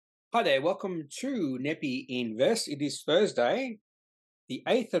Hi there, welcome to Kneppy Invest. It is Thursday, the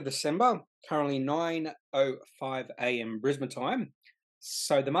 8th of December, currently 9:05 a.m. Brisbane time.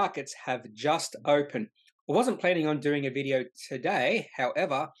 So the markets have just opened. I wasn't planning on doing a video today.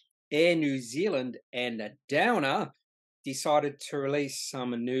 However, Air New Zealand and Downer decided to release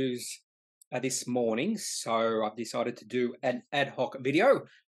some news this morning. So I've decided to do an ad hoc video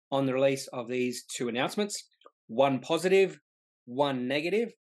on the release of these two announcements, one positive, one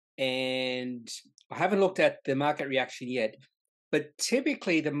negative. And I haven't looked at the market reaction yet, but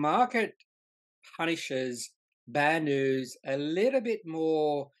typically the market punishes bad news a little bit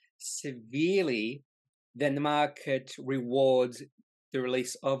more severely than the market rewards the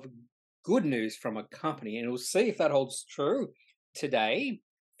release of good news from a company. And we'll see if that holds true today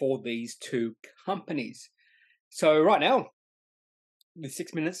for these two companies. So right now, with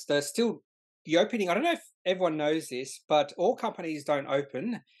 6 minutes, they're still the opening. I don't know if everyone knows this, but all companies don't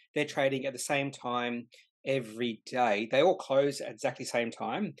open their trading at the same time every day. They all close at exactly the same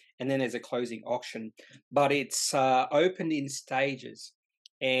time, and then there's a closing auction. But it's opened in stages,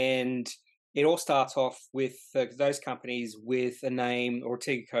 and it all starts off with those companies with a name or a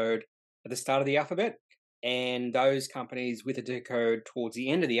ticker code at the start of the alphabet, and those companies with a ticker code towards the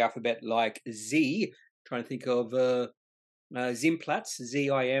end of the alphabet, like Z. Trying to think of Zimplatz,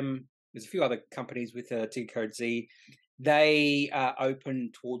 ZIM. There's a few other companies with a ticker code Z. They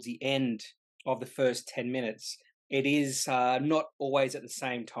open towards the end of the first 10 minutes. It is not always at the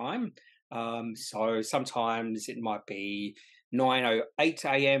same time. So sometimes it might be 9:08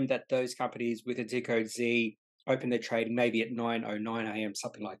 a.m. that those companies with a ticker code Z open their trading, maybe at 9:09 a.m.,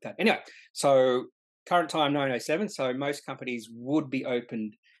 something like that. Anyway, so current time 9:07. So most companies would be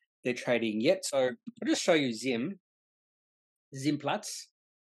opened their trading yet. So I'll just show you Zimplatz.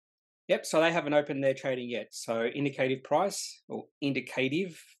 Yep, so they haven't opened their trading yet. So indicative price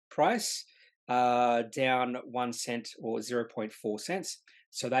down 1 cent or 0.4 cents.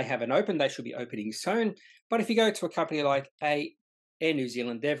 So they haven't opened. They should be opening soon. But if you go to a company like Air New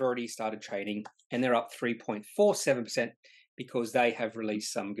Zealand, they've already started trading and they're up 3.47% because they have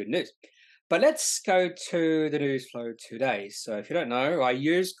released some good news. But let's go to the news flow today. So if you don't know, I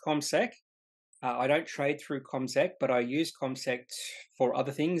use CommSec. I don't trade through CommSec, but I use CommSec for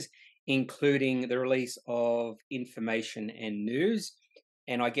other things, including the release of information and news.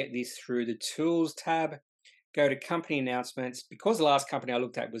 And I get this through the Tools tab. Go to Company Announcements. Because the last company I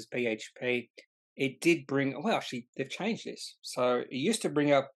looked at was BHP, it did bring, well, actually, they've changed this. So it used to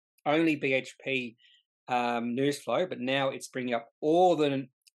bring up only BHP news flow, but now it's bringing up all the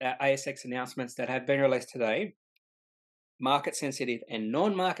ASX announcements that have been released today, market sensitive and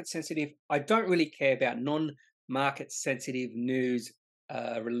non-market sensitive. I don't really care about non-market sensitive news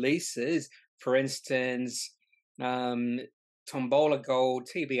releases. For instance, Tombola Gold,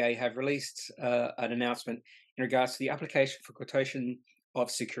 TBA have released an announcement in regards to the application for quotation of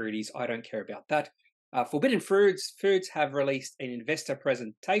securities. I don't care about that. Forbidden Foods have released an investor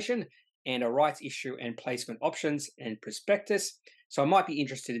presentation and a rights issue and placement options and prospectus. So I might be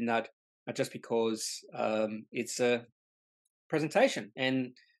interested in that just because it's a presentation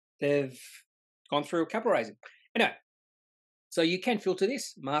and they've gone through a capital raising. Anyway, so you can filter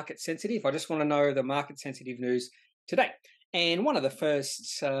this market sensitive. I just want to know the market sensitive news today. And one of the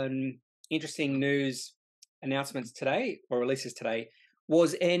first interesting news announcements today or releases today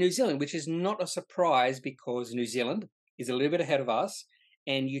was Air New Zealand, which is not a surprise because New Zealand is a little bit ahead of us.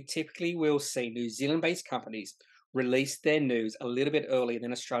 And you typically will see New Zealand-based companies release their news a little bit earlier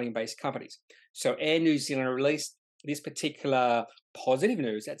than Australian-based companies. So Air New Zealand released this particular positive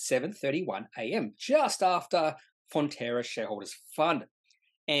news at 7:31 a.m., just after Fonterra Shareholders Fund.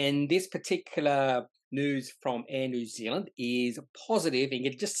 And this particular news from Air New Zealand is positive, and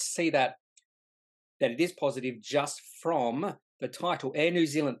you can just see that it is positive just from the title. Air New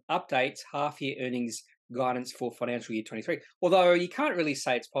Zealand updates half-year earnings guidance for financial year 23. Although you can't really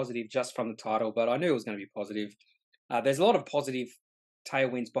say it's positive just from the title, but I knew it was going to be positive. There's a lot of positive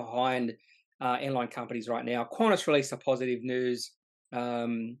tailwinds behind airline companies right now. Qantas released a positive news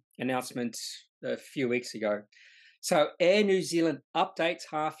announcement a few weeks ago. So Air New Zealand updates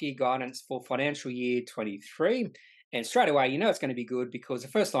half-year guidance for financial year 23. And straight away, you know it's going to be good because the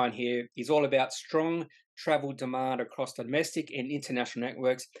first line here is all about strong travel demand across the domestic and international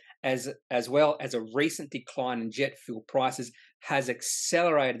networks, as well as a recent decline in jet fuel prices has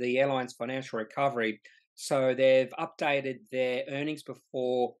accelerated the airline's financial recovery. So they've updated their earnings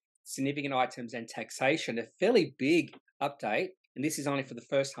before significant items and taxation, a fairly big update, and this is only for the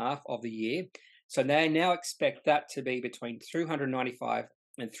first half of the year. So they now expect that to be between 295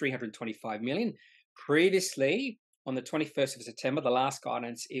 and 325 million. Previously, on the 21st of September, the last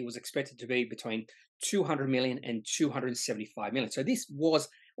guidance, it was expected to be between 200 million and 275 million. So this was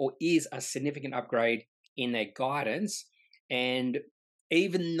or is a significant upgrade in their guidance. And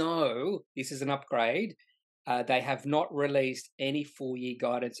even though this is an upgrade, they have not released any full year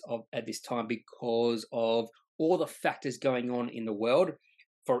guidance at this time because of all the factors going on in the world.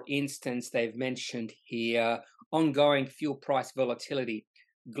 For instance, they've mentioned here ongoing fuel price volatility,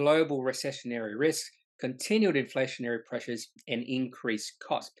 global recessionary risk, continued inflationary pressures, and increased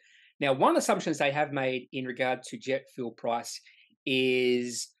costs. Now, one assumptions they have made in regard to jet fuel price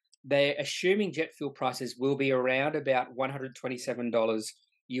is they're assuming jet fuel prices will be around about $127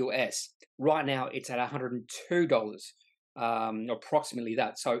 US. Right now, it's at $102, approximately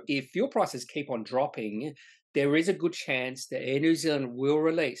that. So if fuel prices keep on dropping, there is a good chance that Air New Zealand will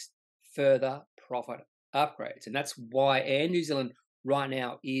release further profit upgrades. And that's why Air New Zealand right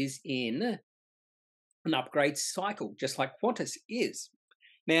now is in an upgrade cycle, just like Qantas is.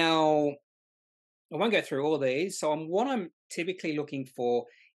 Now, I won't go through all these. So what I'm typically looking for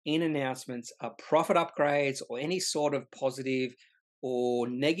in announcements are profit upgrades or any sort of positive or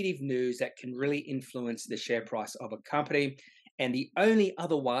negative news that can really influence the share price of a company. And the only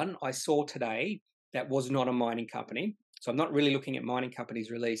other one I saw today that was not a mining company, so I'm not really looking at mining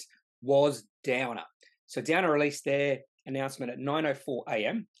companies release, was Downer. So Downer released their announcement at 9:04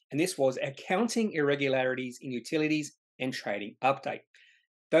 a.m. and this was Accounting Irregularities in Utilities and Trading Update.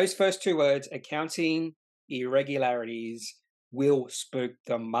 Those first two words, accounting irregularities, will spook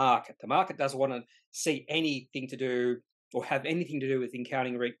the market. The market doesn't want to see anything to do or have anything to do with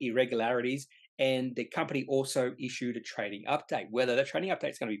accounting irregularities, and the company also issued a trading update. Whether the trading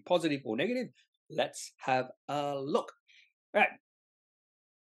update is going to be positive or negative, let's have a look. All right.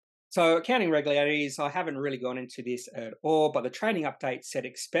 So accounting irregularities, I haven't really gone into this at all, but the trading update said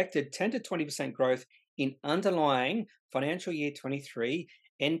expected 10 to 20% growth in underlying financial year 23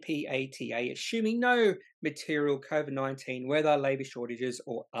 NPATA, assuming no material COVID-19 weather, labour shortages,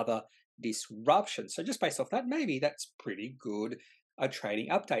 or other disruptions. So just based off that, maybe that's pretty good, a trading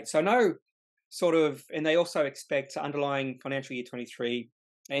update. So no sort of, and they also expect underlying financial year 23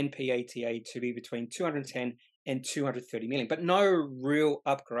 NPATA to be between 210 and 230 million, but no real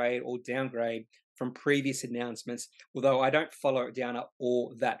upgrade or downgrade from previous announcements, although I don't follow it down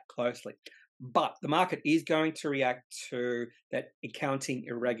all that closely. But the market is going to react to that accounting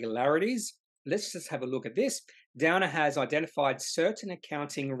irregularities. Let's just have a look at this. Downer has identified certain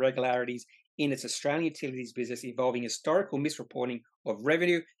accounting irregularities in its Australian utilities business involving historical misreporting of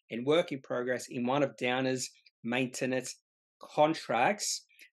revenue and work in progress in one of Downer's maintenance contracts.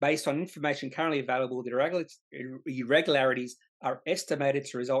 Based on information currently available, the irregularities are estimated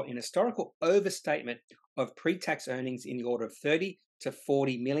to result in historical overstatement of pre-tax earnings in the order of 30 to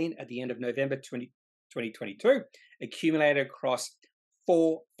 40 million at the end of November 2022, accumulated across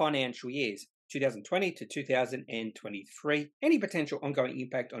 4 financial years, 2020 to 2023. Any potential ongoing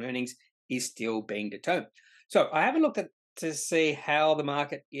impact on earnings is still being determined. So I haven't looked at to see how the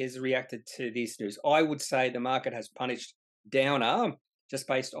market is reacted to this news. I would say the market has punished Downer just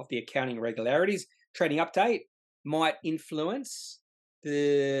based off the accounting irregularities. Trading update might influence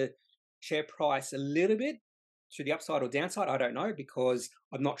the share price a little bit to the upside or downside. I don't know, because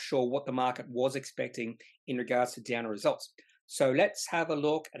I'm not sure what the market was expecting in regards to Downer results. So let's have a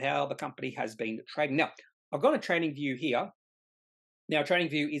look at how the company has been trading. Now, I've got a trading view here. Now, trading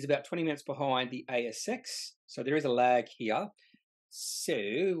view is about 20 minutes behind the ASX, so there is a lag here. So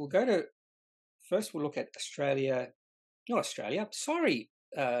we'll go to, first we'll look at Australia, not Australia, sorry,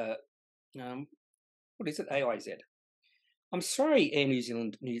 what is it, AIZ. I'm sorry, Air New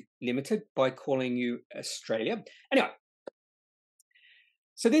Zealand Limited, by calling you Australia. Anyway,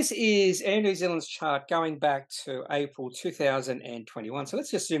 so this is Air New Zealand's chart going back to April 2021. So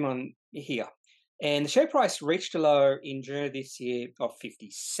let's just zoom on here. And the share price reached a low in June of this year of 50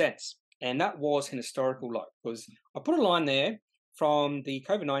 cents. And that was an historical low, because I put a line there from the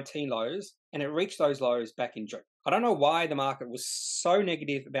COVID-19 lows, and it reached those lows back in June. I don't know why the market was so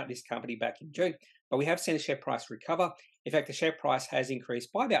negative about this company back in June, but we have seen the share price recover. In fact, the share price has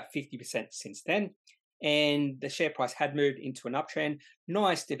increased by about 50% since then, and the share price had moved into an uptrend,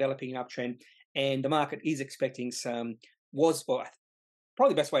 nice developing uptrend, and the market is expecting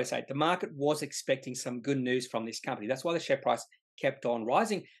probably the best way to say it, the market was expecting some good news from this company. That's why the share price kept on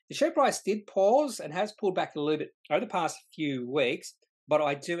rising. The share price did pause and has pulled back a little bit over the past few weeks, but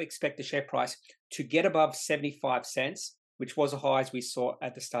I do expect the share price to get above 75 cents, which was the highs we saw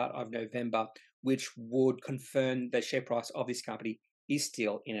at the start of November, which would confirm the share price of this company is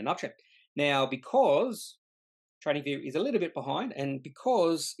still in an uptrend. Now, because TradingView is a little bit behind, and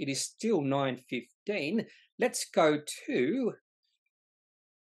because it is still 9:15, let's go to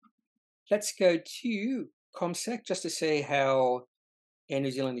ComSec just to see how Air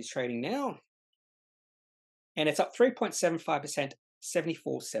New Zealand is trading now. And it's up 3.75%,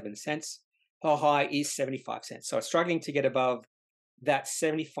 74.7 cents. Our high is 75 cents. So it's struggling to get above that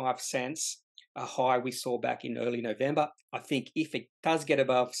 75 cents, a high we saw back in early November. I think if it does get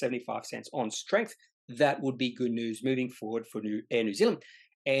above 75 cents on strength, that would be good news moving forward for Air New Zealand.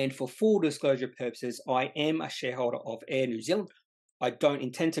 And for full disclosure purposes, I am a shareholder of Air New Zealand. I don't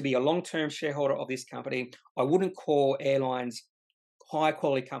intend to be a long-term shareholder of this company. I wouldn't call airlines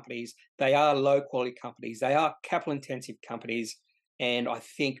high-quality companies. They are low-quality companies. They are capital-intensive companies. And I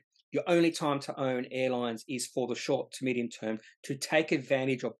think your only time to own airlines is for the short to medium term to take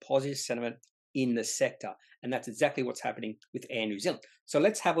advantage of positive sentiment in the sector. And that's exactly what's happening with Air New Zealand. So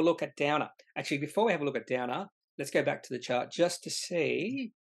let's have a look at Downer. Actually, before we have a look at Downer, let's go back to the chart just to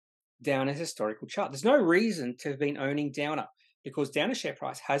see Downer's historical chart. There's no reason to have been owning Downer because Downer's share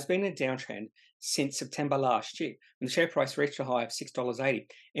price has been in a downtrend since September last year, when the share price reached a high of $6.80.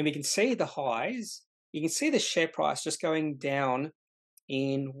 And we can see the highs. You can see the share price just going down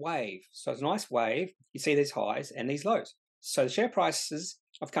in wave. So it's a nice wave. You see these highs and these lows. So the share prices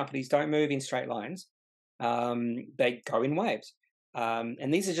of companies don't move in straight lines. They go in waves.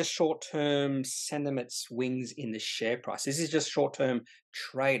 And these are just short-term sentiment swings in the share price. This is just short-term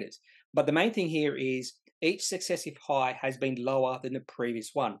traders. But the main thing here is each successive high has been lower than the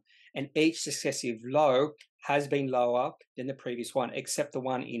previous one. And each successive low has been lower than the previous one, except the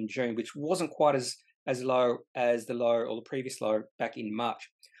one in June, which wasn't quite as low as the low or the previous low back in March.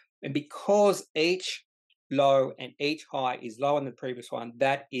 And because each low and each high is lower than the previous one,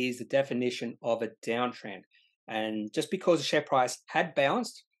 that is the definition of a downtrend. And just because the share price had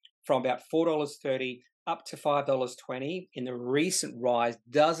bounced from about $4.30 up to $5.20 in the recent rise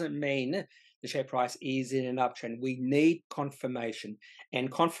doesn't mean the share price is in an uptrend. We need confirmation,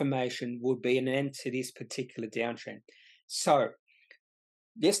 and confirmation would be an end to this particular downtrend. So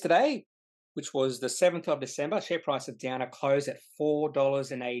yesterday, which was the 7th of December, share price of Downer closed at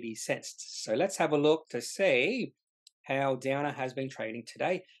 $4.80. So let's have a look to see how Downer has been trading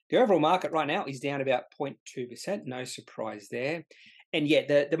today. The overall market right now is down about 0.2%. No surprise there. And yet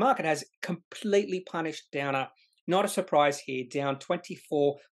the market has completely punished Downer. Not a surprise here, down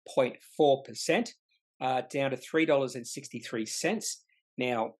 24.4%, down to $3.63.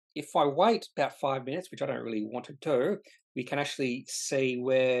 Now, if I wait about 5 minutes, which I don't really want to do, we can actually see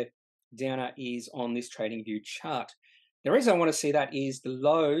where Downer is on this TradingView chart. The reason I want to see that is the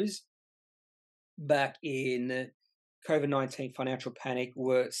lows back in COVID-19 financial panic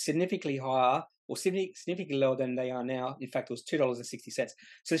were significantly higher or significantly lower than they are now. In fact, it was $2.60.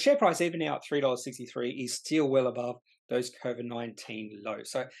 So the share price, even now at $3.63, is still well above those COVID-19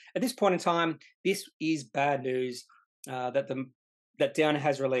 lows. So at this point in time, this is bad news that Downer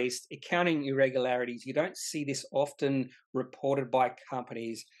has released accounting irregularities. You don't see this often reported by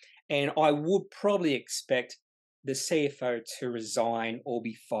companies. And I would probably expect the CFO to resign or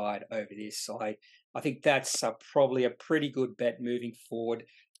be fired over this. I think that's probably a pretty good bet moving forward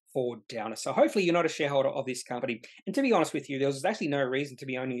for Downer. So hopefully you're not a shareholder of this company. And to be honest with you, there was actually no reason to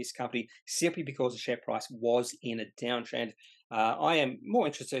be owning this company simply because the share price was in a downtrend. I am more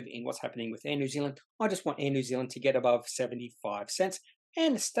interested in what's happening with Air New Zealand. I just want Air New Zealand to get above 75 cents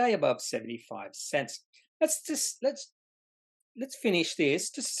and stay above 75 cents. Let's finish this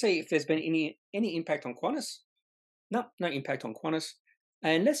just to see if there's been any impact on Qantas. No impact on Qantas.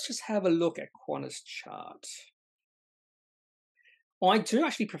 And let's just have a look at Qantas chart. I do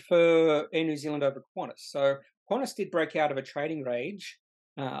actually prefer Air New Zealand over Qantas. So Qantas did break out of a trading range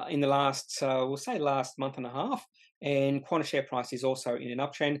in the last, we'll say last month and a half. And Qantas share price is also in an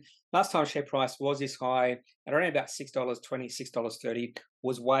uptrend. Last time share price was this high at around about $6.20, $6.30,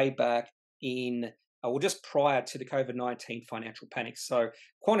 was way back in, just prior to the COVID-19 financial panic. So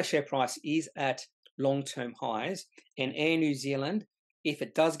Qantas share price is at long-term highs, and Air New Zealand, if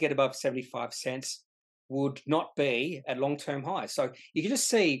it does get above 75 cents, would not be at long-term highs. So you can just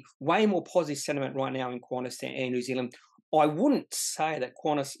see way more positive sentiment right now in Qantas than Air New Zealand. I wouldn't say that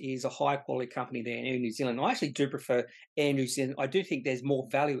Qantas is a high-quality company than Air New Zealand. I actually do prefer Air New Zealand. I do think there's more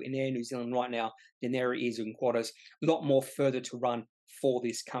value in Air New Zealand right now than there is in Qantas. A lot more further to run for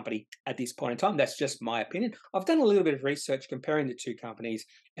this company at this point in time. That's just my opinion. I've done a little bit of research comparing the two companies,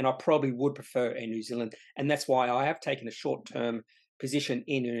 and I probably would prefer Air New Zealand, and that's why I have taken a short-term position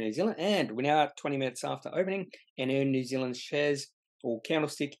in Air New Zealand. And we're now 20 minutes after opening, and Air New Zealand shares or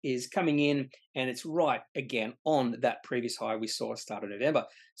candlestick is coming in, and it's right again on that previous high we saw at the start of November.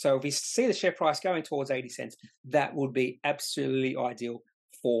 So if we see the share price going towards 80 cents, that would be absolutely ideal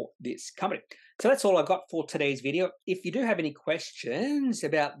for this company. So that's all I've got for today's video. If you do have any questions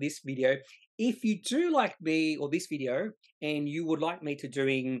about this video, if you do like me or this video and you would like me to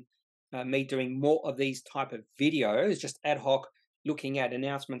doing more of these type of videos, just ad hoc, looking at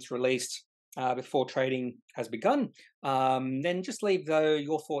announcements released before trading has begun, then just leave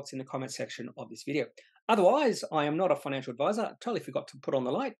your thoughts in the comment section of this video. Otherwise, I am not a financial advisor. I totally forgot to put on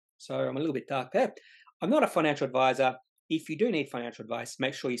the light, so I'm a little bit dark there. I'm not a financial advisor. If you do need financial advice,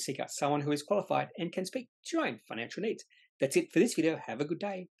 make sure you seek out someone who is qualified and can speak to your own financial needs. That's it for this video. Have a good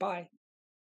day. Bye.